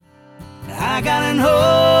I got an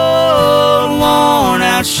old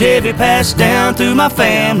worn-out Chevy passed down through my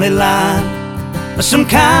family line. Some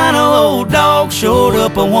kind of old dog showed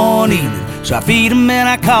up one evening, so I feed him and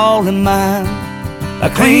I call him mine. A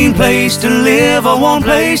clean place to live, a warm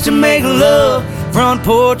place to make love, front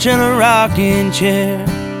porch and a rocking chair.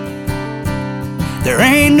 There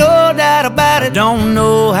ain't no doubt about it, don't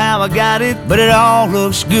know how I got it, but it all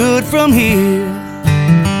looks good from here.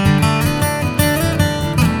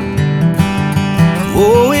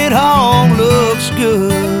 Oh, it all looks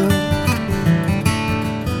good.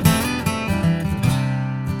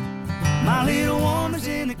 My little woman's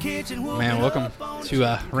in the kitchen. Man, welcome to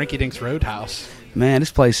Rinky Dink's Roadhouse. Man, this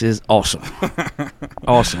place is awesome.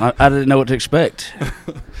 Awesome. I didn't know what to expect.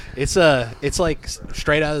 It's like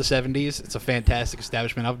straight out of the 70s. It's a fantastic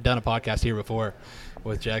establishment. I've done a podcast here before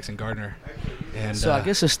with Jackson Gardner. And so I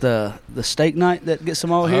guess it's the steak night that gets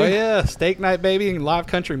them all here? Oh, yeah. Steak night, baby, and live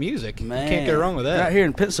country music. Man, you can't go wrong with that. Right here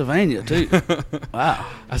in Pennsylvania, too. Wow.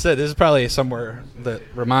 I said this is probably somewhere that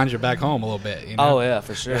reminds you back home a little bit. You know? Oh, yeah,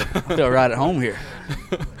 for sure. I feel right at home here.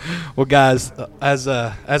 Well, guys, as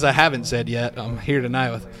I haven't said yet, I'm here tonight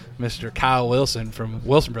with Mr. Kyle Wilson from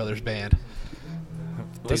Wilson Brothers Band.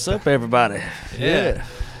 What's up, everybody? Yeah.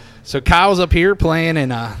 So Kyle's up here playing in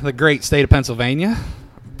the great state of Pennsylvania.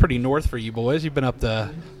 Pretty north for you boys. You've been up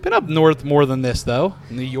north more than this though.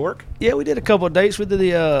 New York. Yeah, we did a couple of dates. We did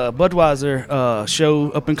the Budweiser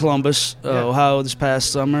show up in Columbus, Ohio, this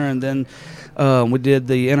past summer, and then we did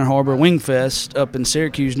the Inner Harbor Wing Fest up in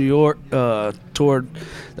Syracuse, New York, toward the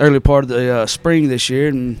early part of the spring this year,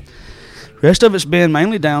 and the rest of it's been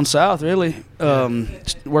mainly down south, really.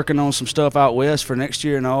 Working on some stuff out west for next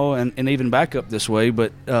year and all, and even back up this way.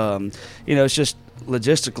 But it's just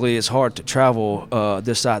logistically, it's hard to travel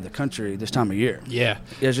this side of the country this time of year. Yeah,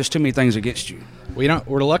 there's just too many things against you.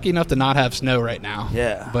 We're lucky enough to not have snow right now.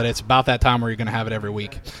 Yeah, but it's about that time where you're going to have it every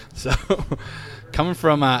week. So, coming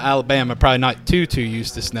from Alabama, probably not too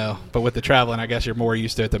used to snow, but with the traveling, I guess you're more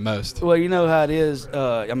used to it than most. Well, you know how it is.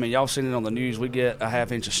 Y'all seen it on the news. We get a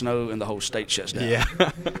half-inch of snow and the whole state shuts down. Yeah.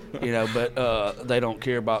 But they don't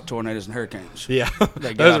care about tornadoes and hurricanes. Yeah. They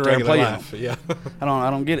get Those out are there and regular play life. them. Yeah. I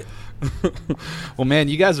don't get it. Well, man,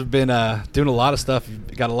 you guys have been doing a lot of stuff.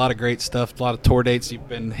 You've got a lot of great stuff, a lot of tour dates you've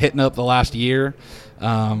been hitting up the last year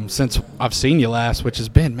since I've seen you last, which has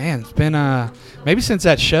been, it's been maybe since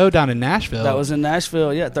that show down in Nashville. That was in Nashville,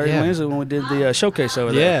 30 Wednesday when we did the showcase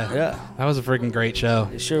over there. Yeah. That was a freaking great show.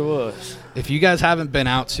 It sure was. If you guys haven't been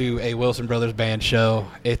out to a Wilson Brothers Band show,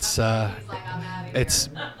 it's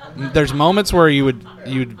there's moments where you'd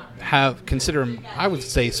consider them, I would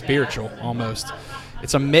say, spiritual almost.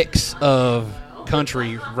 It's a mix of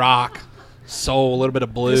country, rock, soul, a little bit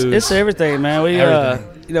of blues. It's everything, man. We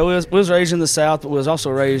everything. we was raised in the South, but we was also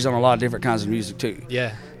raised on a lot of different kinds of music too.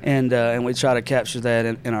 Yeah. And we try to capture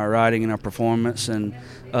that in our writing and our performance, and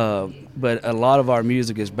but a lot of our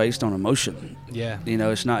music is based on emotion. Yeah.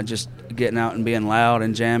 It's not just getting out and being loud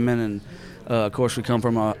and jamming, and of course we come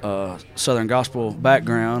from a Southern gospel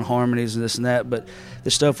background, harmonies and this and that, but the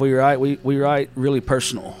stuff we write really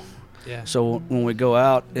personal. Yeah. So when we go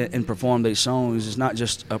out and perform these songs, it's not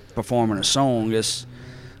just performing a song. It's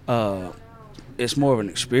more of an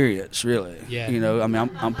experience, really. Yeah.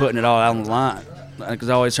 I'm putting it all out on the line, because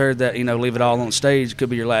I always heard that leave it all on stage. It could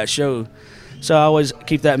be your last show. So I always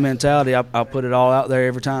keep that mentality. I'll put it all out there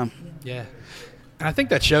every time. Yeah. And I think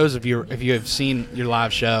that shows if you have seen your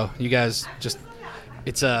live show, you guys just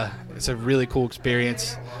it's a really cool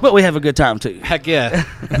experience. But we have a good time too. Heck yeah.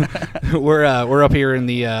 We're up here in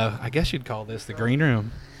the I guess you'd call this the green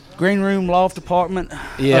room. Green room, loft apartment.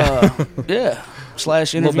 Yeah. Yeah. /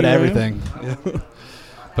 interview a little bit of room. everything. Yeah.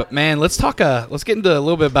 But man, let's get into a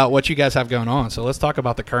little bit about what you guys have going on. So let's talk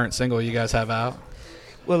about the current single you guys have out.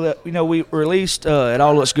 Well, we released It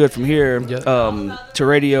All Looks Good From Here to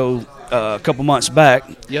radio a couple months back.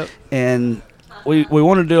 Yep. And we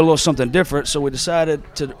wanted to do a little something different, so we decided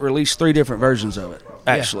to release 3 different versions of it,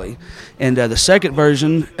 actually. Yeah. And the second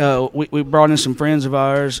version, we brought in some friends of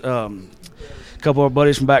ours, a couple of our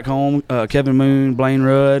buddies from back home, Kevin Moon, Blaine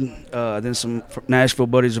Rudd, then some Nashville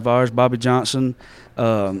buddies of ours, Bobby Johnson.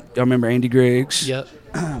 Y'all remember Andy Griggs? Yep.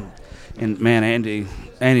 And, man,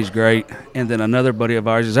 Andy's great. And then another buddy of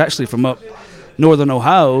ours is actually from up northern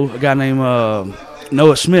Ohio, a guy named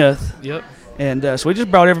Noah Smith. Yep. And so we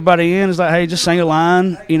just brought everybody in. It's like, hey, just sing a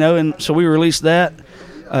line, and so we released that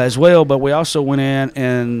as well. But we also went in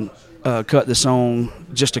and cut the song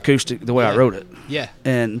just acoustic the way I wrote it. Yeah.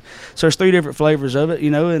 And so there's 3 different flavors of it,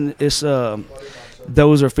 and it's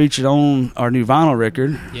those are featured on our new vinyl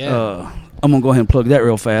record. Yeah. I'm gonna go ahead and plug that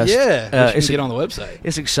real fast. Yeah, get on the website.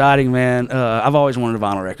 It's exciting, man. I've always wanted a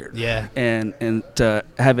vinyl record. Yeah, and to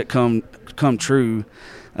have it come true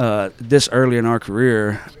this early in our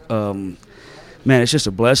career, man, it's just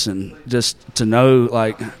a blessing just to know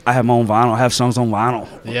like I have my own vinyl, I have songs on vinyl.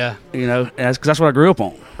 Yeah, you know, because that's what I grew up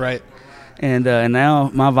on. Right. And now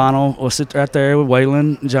my vinyl will sit right there with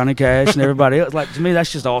Waylon, Johnny Cash, and everybody else. Like, to me,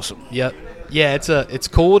 that's just awesome. Yep. Yeah, it's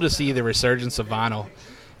cool to see the resurgence of vinyl,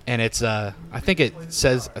 and it's I think it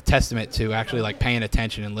says a testament to actually like paying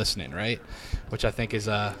attention and listening, right? Which I think is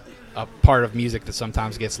a part of music that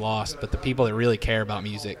sometimes gets lost. But the people that really care about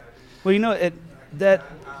music. Well, you know, that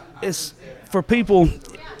is for people.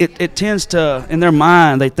 It tends to, in their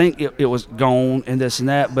mind, they think it was gone and this and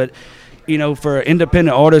that, but. You know, for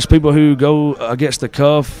independent artists, people who go against the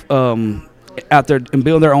cuff out there and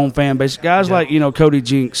build their own fan base, guys like, you know, Cody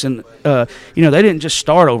Jinks and, you know, they didn't just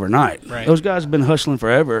start overnight. Right. Those guys have been hustling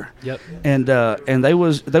forever. Yep. And they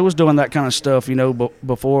was doing that kind of stuff, you know,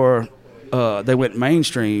 before they went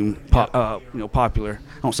mainstream, popular.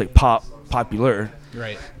 I don't say popular.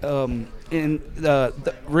 Right. And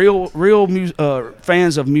the real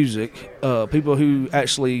fans of music, people who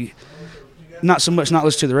actually – not so much not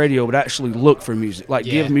listen to the radio, but actually look for music, like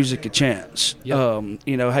give music a chance. Yep.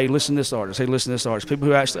 You know, hey, listen to this artist. Hey, listen to this artist. People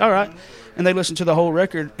who actually, all right, and they listen to the whole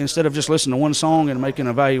record instead of just listening to one song and making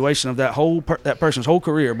an evaluation of that that person's whole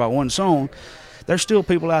career by one song. There's still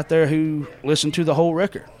people out there who listen to the whole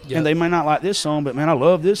record, and they may not like this song, but man, I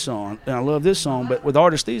love this song and I love this song. But with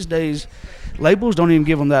artists these days, labels don't even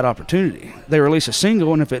give them that opportunity. They release a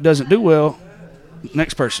single, and if it doesn't do well,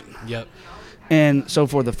 next person. Yep. And so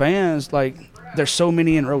for the fans, like, there's so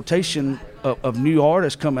many in rotation of new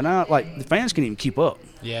artists coming out, like, the fans can't even keep up.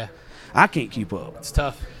 Yeah. I can't keep up. It's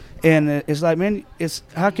tough. And it's like, man, it's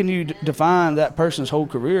how can you define that person's whole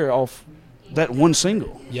career off that one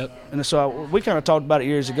single? Yep. And so we kind of talked about it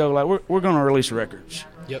years ago, like, we're going to release records.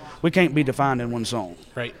 Yep. We can't be defined in one song.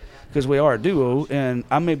 Right. Because we are a duo, and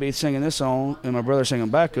I may be singing this song, and my brother's singing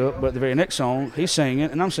backup, but the very next song, he's singing,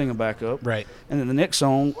 and I'm singing backup. Right. And then the next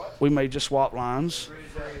song, we may just swap lines.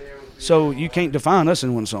 So you can't define us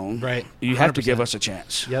in one song. Right. You have to give us a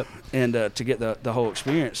chance. Yep. And to get the whole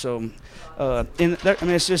experience. So,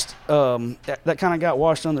 it's just that kind of got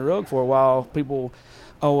washed under the rug for a while. People,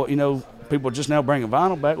 people just now bringing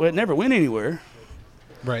vinyl back. Well, it never went anywhere.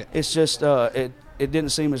 Right. It's just it didn't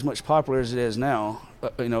seem as much popular as it is now.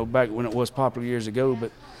 Back when it was popular years ago,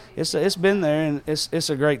 but it's been there, and it's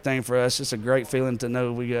a great thing for us. It's a great feeling to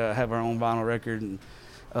know we have our own vinyl record, and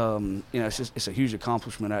it's a huge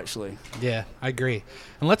accomplishment, actually. Yeah, I agree.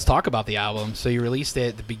 And let's talk about the album. So you released it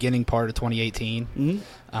at the beginning part of 2018.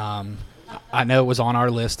 Mm-hmm. I know it was on our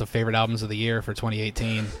list of favorite albums of the year for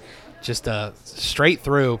 2018. Just straight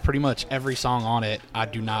through, pretty much every song on it, I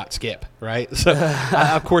do not skip, right? So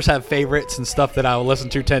I, of course, have favorites and stuff that I will listen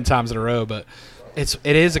to 10 times in a row, but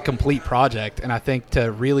it is a complete project, and I think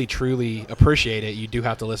to really, truly appreciate it, you do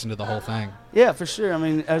have to listen to the whole thing. Yeah, for sure. I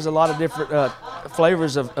mean, there's a lot of different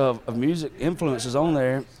flavors of music influences on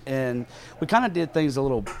there, and we kind of did things a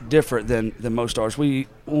little different than most artists. When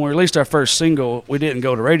we released our first single, we didn't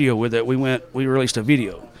go to radio with it. We released a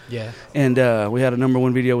video. Yeah. And we had a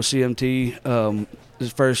 #1 video with CMT,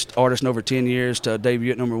 his first artist in over 10 years to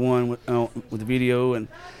debut at #1 with the video, and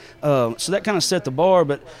so that kind of set the bar,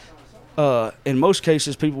 but in most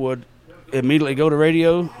cases, people would immediately go to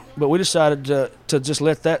radio, but we decided to just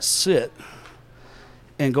let that sit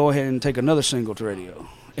and go ahead and take another single to radio.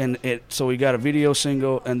 And so we got a video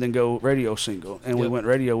single and then go radio single. And we went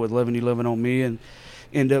radio with 11 You Lovin' On Me and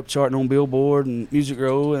ended up charting on Billboard and Music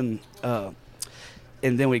Row. And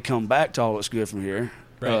then we come back to All Looks Good From Here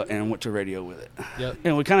and went to radio with it. Yep.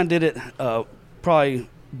 And we kind of did it probably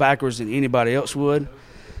backwards than anybody else would.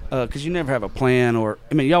 Because you never have a plan,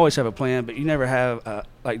 you always have a plan, but you never have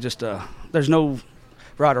there's no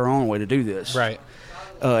right or wrong way to do this. Right.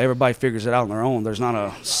 Everybody figures it out on their own. There's not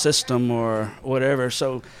a system or whatever.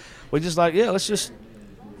 So we just let's just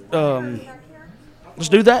let's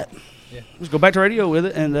do that. Yeah. Let's go back to radio with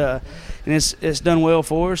it, and it's done well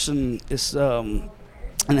for us, and it's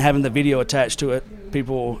and having the video attached to it,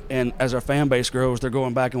 people, and as our fan base grows, they're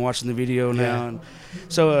going back and watching the video now, and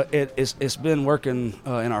so it's been working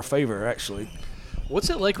in our favor, actually.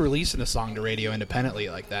 What's it like releasing a song to radio independently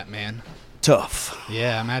like that, man? Tough.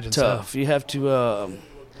 Yeah, I imagine tough. So. You have to.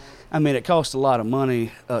 It costs a lot of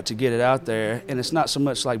money to get it out there, and it's not so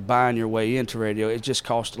much like buying your way into radio. It just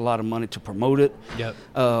costs a lot of money to promote it. Yep.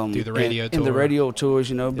 Do the radio tour. And the radio tours,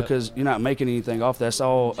 because you're not making anything off that. It's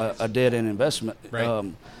all a dead-end investment.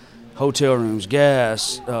 Right. Hotel rooms,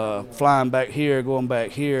 gas, flying back here, going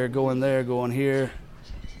there, going here.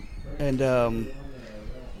 and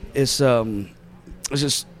it's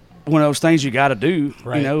just one of those things you got to do.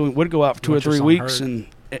 Right. You know, we'd go out for 2 or 3 weeks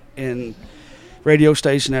and radio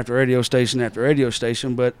station after radio station after radio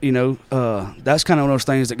station. But you know, that's kind of one of those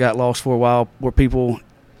things that got lost for a while, where people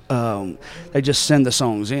they just send the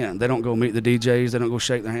songs in. They don't go meet the DJs. They don't go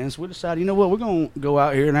shake their hands. We decided, you know what, we're going to go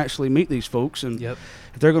out here and actually meet these folks. And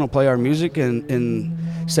if they're going to play our music and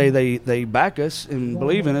say they back us and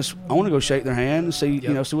believe in us, I want to go shake their hand and see,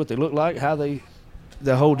 you know, see what they look like, how the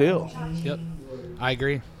whole deal. Yep, I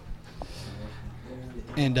agree.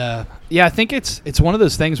 And I think it's one of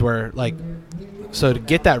those things where, like, so to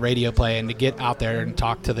get that radio play and to get out there and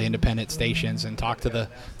talk to the independent stations and talk to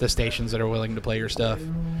the stations that are willing to play your stuff,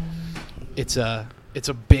 it's a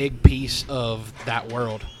big piece of that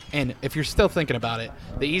world. And if you're still thinking about it,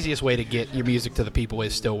 the easiest way to get your music to the people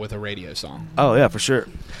is still with a radio song. Oh yeah, for sure.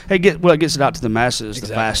 Hey, it gets it out to the masses the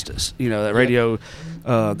fastest. You know, that radio,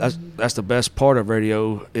 that's the best part of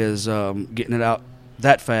radio is getting it out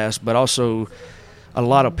that fast. But also, a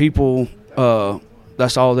lot of people,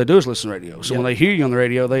 that's all they do is listen to radio. So when they hear you on the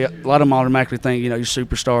radio, a lot of them automatically think, you know, you're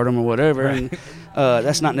superstardom or whatever. Right. And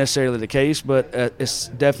that's not necessarily the case, but it's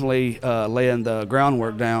definitely laying the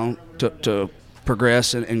groundwork down to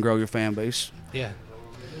progress and grow your fan base. Yeah.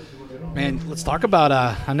 Man, let's talk about,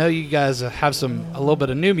 I know you guys have a little bit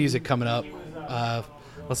of new music coming up.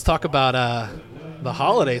 Let's talk about the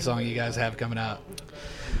holiday song you guys have coming out.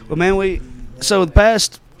 Well, man, so the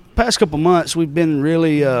past couple months we've been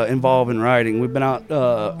really involved in writing. We've been out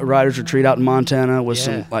a writers retreat out in Montana with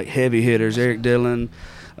some like heavy hitters: Eric Dillon,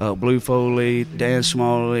 Blue Foley, Dan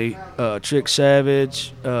Smalley, Trick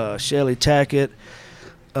Savage, Shelly Tackett,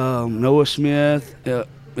 Noah Smith,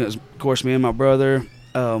 of course me and my brother.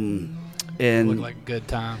 And looked like a good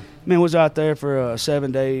time. Man, was out there for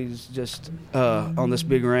 7 days just on this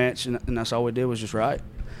big ranch, and that's all we did was just write.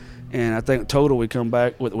 And I think total we come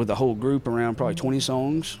back with the whole group around probably 20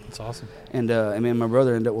 songs. That's awesome. And me and my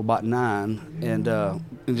brother ended up with about 9, and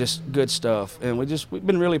just good stuff. And we've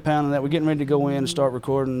been really pounding that. We're getting ready to go in and start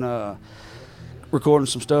recording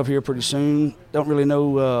some stuff here pretty soon. Don't really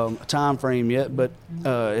know a time frame yet, but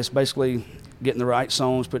it's basically getting the right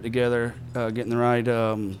songs put together, getting the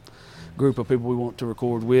right group of people we want to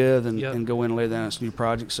record with, and go in and lay down this new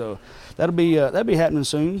project. So that'll be happening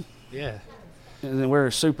soon. Yeah. And then we're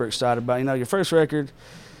super excited about it. You know, your first record,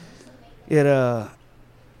 like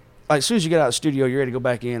as soon as you get out of the studio, you're ready to go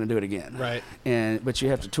back in and do it again. Right. But you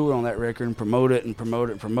have to tour on that record and promote it and promote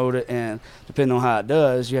it and promote it. And depending on how it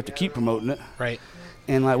does, you have to keep promoting it. Right.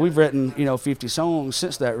 And like we've written, 50 songs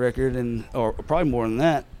since that record, or probably more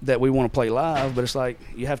than that we want to play live. But it's like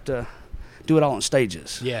you have to do it all in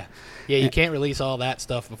stages. Yeah. Yeah, you can't release all that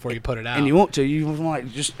stuff before you put it out. And you want to. You want to,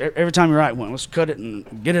 like, just every time you write one, let's cut it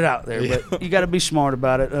and get it out there. Yeah. But you got to be smart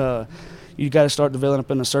about it. You got to start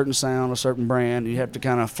developing a certain sound, a certain brand. You have to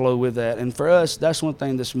kind of flow with that. And for us, that's one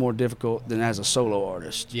thing that's more difficult than as a solo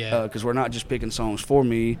artist. Yeah. Because we're not just picking songs for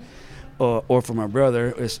me or for my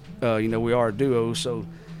brother. It's we are a duo, so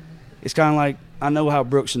it's kind of like I know how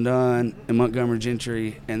Brooks and Dunn and Montgomery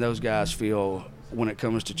Gentry and those guys feel when it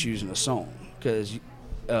comes to choosing a song, because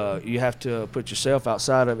you have to put yourself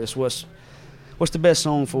outside of it. What's the best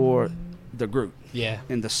song for the group? Yeah.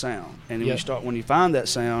 And the sound. And when you find that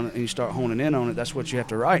sound and you start honing in on it, that's what you have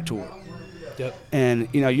to write toward. Yep. And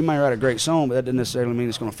you might write a great song, but that doesn't necessarily mean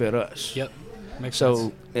it's going to fit us. Yep. Makes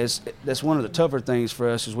sense. That's one of the tougher things for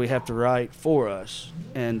us is we have to write for us.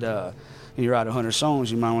 And you write 100 songs,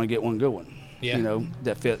 you might want to get one good one. Yeah.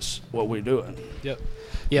 That fits what we're doing. Yep.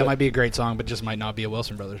 Yeah, it might be a great song, but just might not be a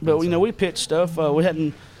Wilson Brothers. But we pitch stuff. We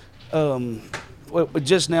hadn't. We're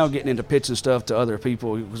just now getting into pitching stuff to other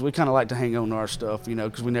people because we kind of like to hang on to our stuff,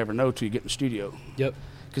 because we never know till you get in the studio. Yep.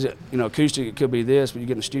 Because acoustic, it could be this, but you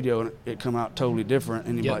get in the studio and it come out totally different,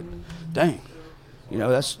 and you're like, dang,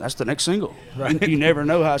 that's the next single. Right. You never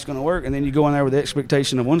know how it's going to work, and then you go in there with the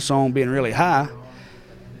expectation of one song being really high,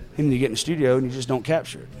 and then you get in the studio and you just don't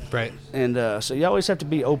capture it. Right. And so you always have to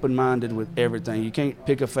be open-minded with everything. You can't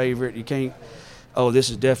pick a favorite. You can't, this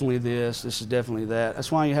is definitely this is definitely that.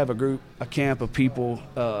 That's why you have a camp of people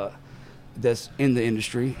that's in the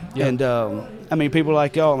industry. Yep. And, people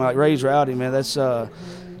like y'all, like Ray's Rowdy, man, that's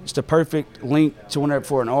it's the perfect link to whenever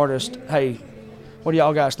for an artist, hey, what do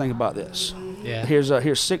y'all guys think about this? Yeah.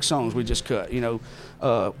 Here's 6 songs we just cut.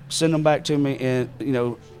 Send them back to me, and,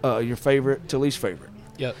 your favorite to least favorite.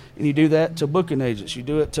 Yep. And you do that to booking agents. You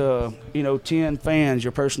do it to, 10 fans,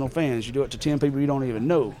 your personal fans. You do it to 10 people you don't even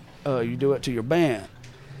know. You do it to your band.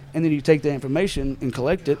 And then you take that information and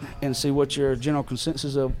collect it and see what your general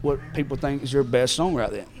consensus of what people think is your best song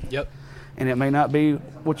right then. Yep. and it may not be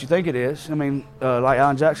what you think it is. I mean, like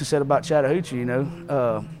Alan Jackson said about Chattahoochee, you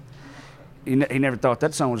know, he never thought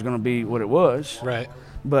that song was going to be what it was. Right.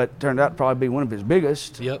 But turned out to probably be one of his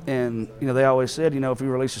biggest. Yep. And, you know, they always said, you know, if you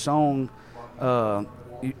release a song,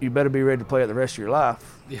 you better be ready to play it the rest of your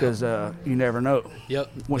life because you never know.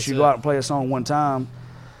 Yep. Once you go out and play a song one time,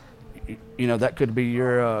 you know, that could be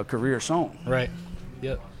your career song. Right.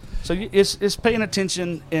 Yep. So it's paying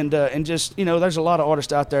attention and just, you know, there's a lot of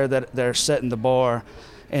artists out there that are setting the bar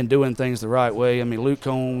and doing things the right way. I mean, Luke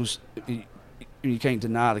Combs, you can't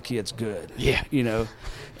deny the kid's good. Yeah. You know,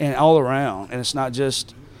 and all around. And it's not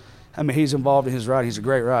just, I mean, he's involved in his writing. He's a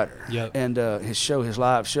great writer. Yep. And his show, his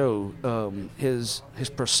live show, his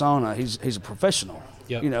persona, he's a professional.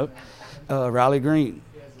 Yep. You know, Riley Green,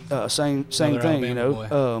 same Another thing, you know.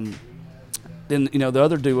 Alabama Then, you know, the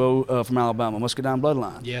other duo from Alabama, Muscadine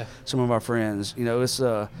Bloodline. Yeah. Some of our friends, you know, it's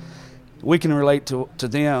we can relate to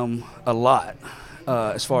them a lot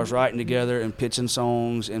as far as writing together and pitching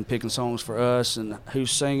songs and picking songs for us and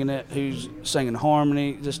who's singing it, who's singing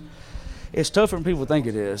harmony. Just it's tougher than people think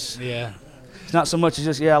it is. Yeah. It's not so much as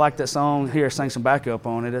just, I like that song, here, sing some backup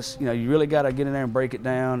on it. It's, you know, you really got to get in there and break it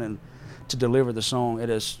down and to deliver the song at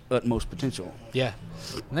its utmost potential. Yeah.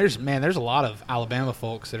 And there's a lot of Alabama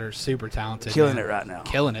folks that are super talented. Killing it right now.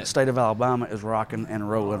 Killing it. The state of Alabama is rocking and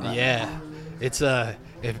rolling right now. It's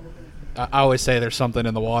if I always say there's something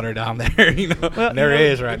in the water down there, you know. Well, there you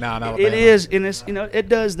know, is right now in Alabama. It is, and it's, you know, it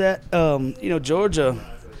does that. You know, Georgia,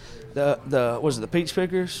 the Peach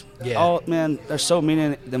Pickers. Yeah. Man, there's so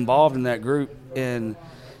many involved in that group, and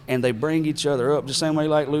they bring each other up the same way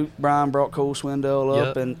like Luke Bryan brought Cole Swindell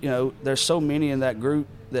up, and you know, there's so many in that group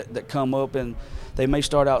that come up, and they may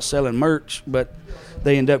start out selling merch, but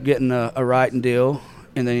they end up getting a writing deal.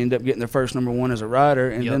 And they end up getting their first number one as a writer,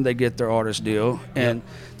 and then they get their artist deal, and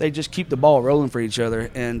they just keep the ball rolling for each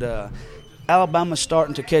other. And Alabama's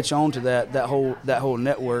starting to catch on to that whole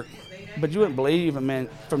network. But you wouldn't believe, I mean,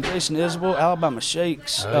 from Jason Isbell, Alabama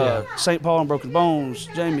Shakes, St. Paul and Broken Bones,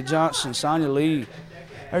 Jamie Johnson, Sonya Lee.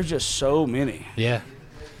 There's just so many. Yeah.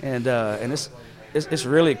 And it's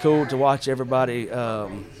really cool to watch everybody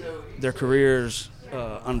their careers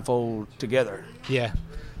unfold together. Yeah.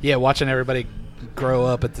 Yeah. Watching everybody grow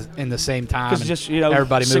up in the same time. Because just, you know,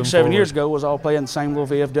 everybody 6-7 years ago was all playing the same little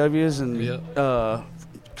VFWs and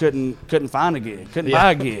couldn't find a gig, couldn't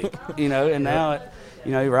buy a gig, you know. And now,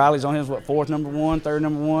 you know, Riley's on his fourth number one, third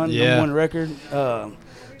number one, number one record.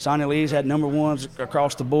 Sonya Lee's had number ones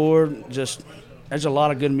across the board. Just there's a lot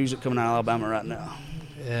of good music coming out of Alabama right now.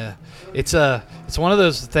 Yeah, it's one of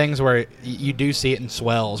those things where you do see it in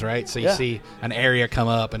swells, right? So you see an area come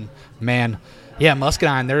up, and man. Yeah,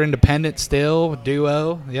 Muscadine, they're independent still,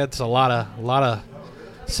 duo. Yeah, it's a lot of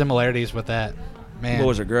similarities with that. Man,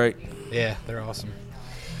 Boys are great. Yeah, they're awesome.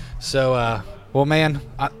 So, well, man,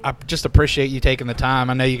 I just appreciate you taking the time.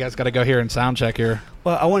 I know you guys got to go here and sound check here.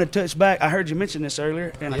 Well, I want to touch back. I heard you mention this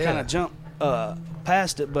earlier, and I kind of jumped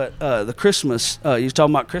past it, but the Christmas, you was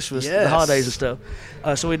talking about Christmas, the holidays and stuff.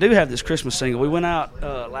 So we do have this Christmas single. We went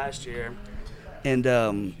out last year. And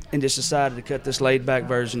just decided to cut this laid-back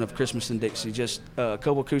version of Christmas in Dixie. Just a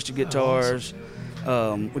couple acoustic guitars.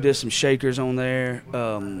 We did some shakers on there.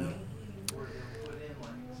 I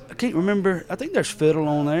can't remember. I think there's fiddle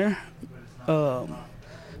on there.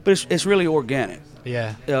 But it's really organic.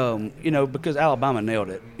 Yeah. You know, because Alabama nailed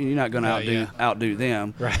it. You're not going to outdo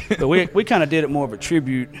them. Right. But we kind of did it more of a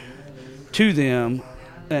tribute to them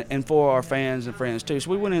and for our fans and friends, too. So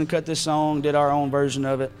we went in and cut this song, did our own version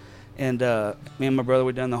of it. And me and my brother,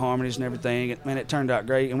 we done the harmonies and everything. Man, it turned out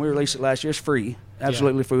great. And we released it last year. It's free,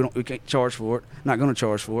 absolutely free. We can't charge for it. Not going to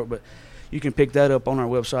charge for it, but you can pick that up on our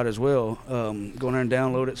website as well. Go in there and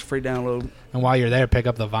download it. It's a free download. And while you're there, pick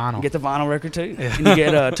up the vinyl. Get the vinyl record too. Yeah. And you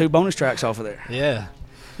get 2 bonus tracks off of there. Yeah.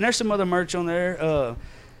 And there's some other merch on there.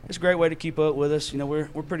 It's a great way to keep up with us. You know,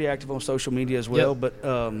 we're pretty active on social media as well. But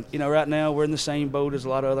you know, right now we're in the same boat as a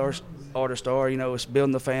lot of other artists are. You know, it's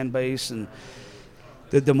building the fan base, and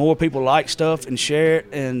the more people like stuff and share it,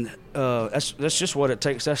 and that's just what it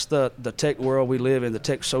takes. That's the tech world we live in, the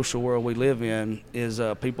tech social world we live in, is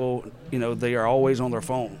people, you know, they are always on their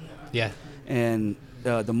phone. Yeah. And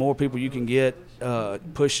the more people you can get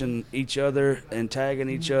pushing each other and tagging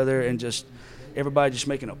each other and just everybody just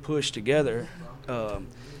making a push together,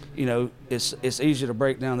 you know, it's easier to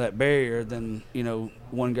break down that barrier than, you know,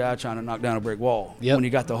 one guy trying to knock down a brick wall when you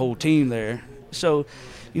got the whole team there. So,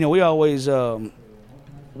 you know, we always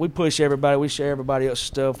we push everybody. We share everybody else's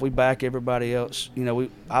stuff. We back everybody else. You know,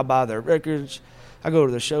 I buy their records. I go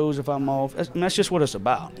to their shows if I'm off. That's just what it's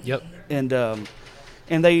about. Yep. And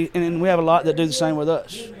and we have a lot that do the same with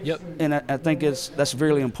us. Yep. And I think that's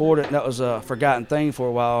really important. That was a forgotten thing for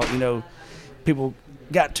a while. You know, people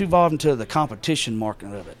got too involved into the competition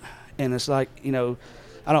market of it, and it's like, you know,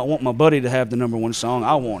 I don't want my buddy to have the number one song.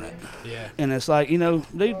 I want it. Yeah. And it's like, you know,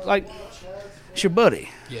 dude, like, it's your buddy.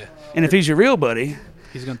 Yeah. And if he's your real buddy,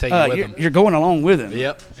 he's going to take you with him. You're going along with him.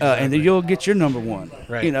 Yep. Exactly. And then you'll get your number one.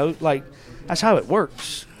 Right. You know, like, that's how it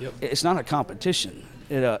works. Yep. It's not a competition.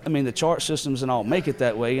 I mean, the chart systems and all make it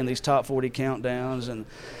that way, and these top 40 countdowns and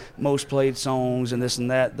most played songs and this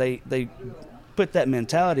and that, they put that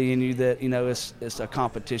mentality in you that, you know, it's a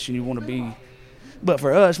competition. You want to be. But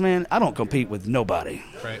for us, man, I don't compete with nobody.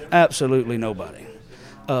 Right. Absolutely nobody.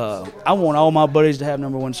 I want all my buddies to have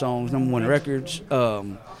number one songs, number one records.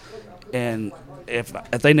 And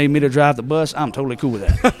if they need me to drive the bus, I'm totally cool with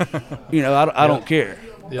that. You know, I don't care.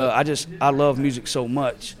 Yep. I love music so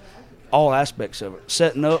much, all aspects of it.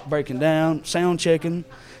 Setting up, breaking down, sound checking,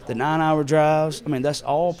 the 9-hour drives. I mean, that's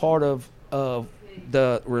all part of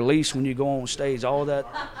the release when you go on stage. All that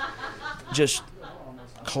just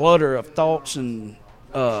clutter of thoughts and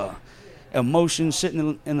emotions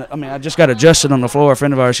sitting in the, I mean, I just got adjusted on the floor. A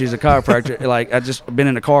friend of ours, she's a chiropractor. Like, I just been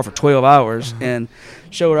in the car for 12 hours and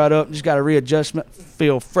showed right up, just got a readjustment,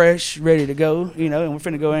 feel fresh, ready to go, you know, and we're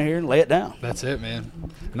finna go in here and lay it down. That's it, man.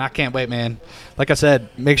 And I can't wait, man. Like I said,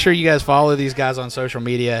 make sure you guys follow these guys on social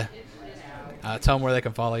media. Tell them where they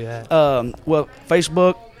can follow you at. Well,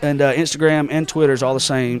 Facebook and Instagram and Twitter is all the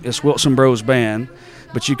same. It's Wilson Bros Band,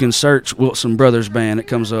 but you can search Wilson Brothers Band. It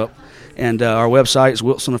comes up. And our website is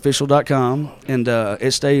wilsonofficial.com, and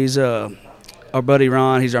it stays. Our buddy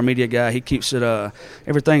Ron, he's our media guy. He keeps it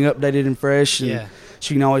everything updated and fresh. And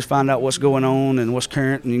so you can always find out what's going on and what's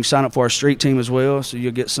current. And you can sign up for our street team as well, so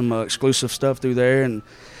you'll get some exclusive stuff through there. And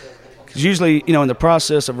 'cause usually, you know, in the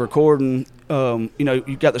process of recording, you know,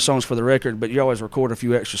 you got the songs for the record, but you always record a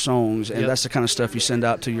few extra songs, and that's the kind of stuff you send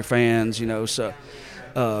out to your fans. You know, so.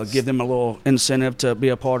 Give them a little incentive to be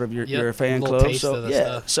a part of your fan club. So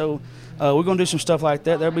stuff. So we're gonna do some stuff like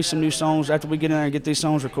that. There'll be some new songs after we get in there and get these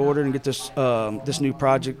songs recorded and get this new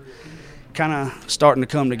project kind of starting to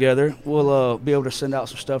come together. We'll be able to send out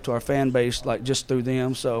some stuff to our fan base, like just through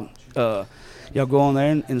them. So y'all go on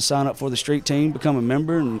there and sign up for the street team, become a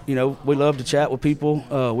member, and you know, we love to chat with people.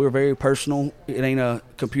 We're very personal. It ain't a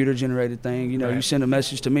computer generated thing. You know, You send a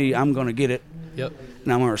message to me, I'm gonna get it. Yep.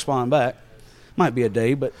 And I'm gonna respond back. Might be a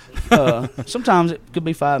day, but sometimes it could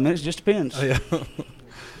be 5 minutes. Just depends. Oh, yeah.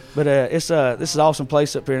 But this is an awesome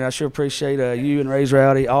place up here, and I sure appreciate you and Ray's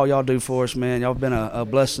Rowdy, all y'all do for us, man. Y'all have been a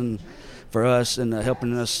blessing for us and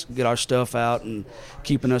helping us get our stuff out and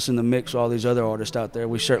keeping us in the mix with all these other artists out there.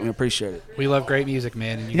 We certainly appreciate it. We love great music,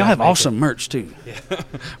 man. And y'all have awesome merch, too. Yeah.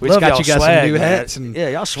 We just got you guys some new hats and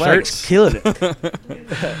y'all swag is killing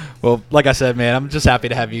it. Well, like I said, man, I'm just happy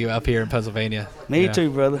to have you up here in Pennsylvania. Me too,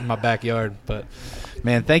 brother. In my backyard. But,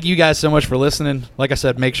 man, thank you guys so much for listening. Like I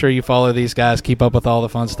said, make sure you follow these guys. Keep up with all the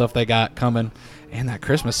fun stuff they got coming. And that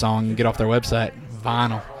Christmas song, you get off their website,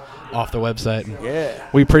 vinyl. Off the website. Yeah.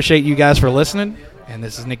 We appreciate you guys for listening. And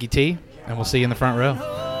this is Nikki T, and we'll see you in the front row.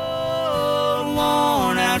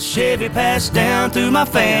 Worn out Chevy passed down through my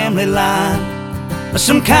family line.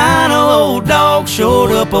 Some kind of old dog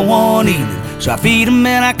showed up one evening, so I feed him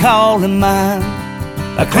and I call him mine.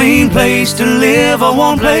 A clean place to live, a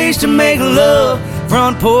one place to make love,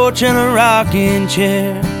 front porch and a rocking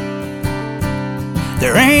chair.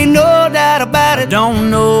 There ain't no doubt about it, don't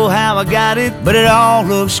know how I got it, but it all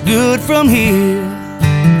looks good from here.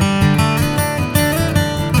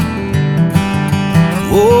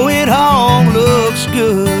 Oh, it all looks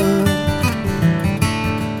good.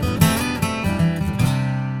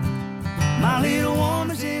 My little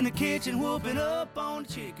woman's in the kitchen whooping up on the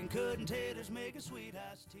chicken, cutting taters, making sweet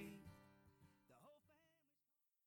iced tea.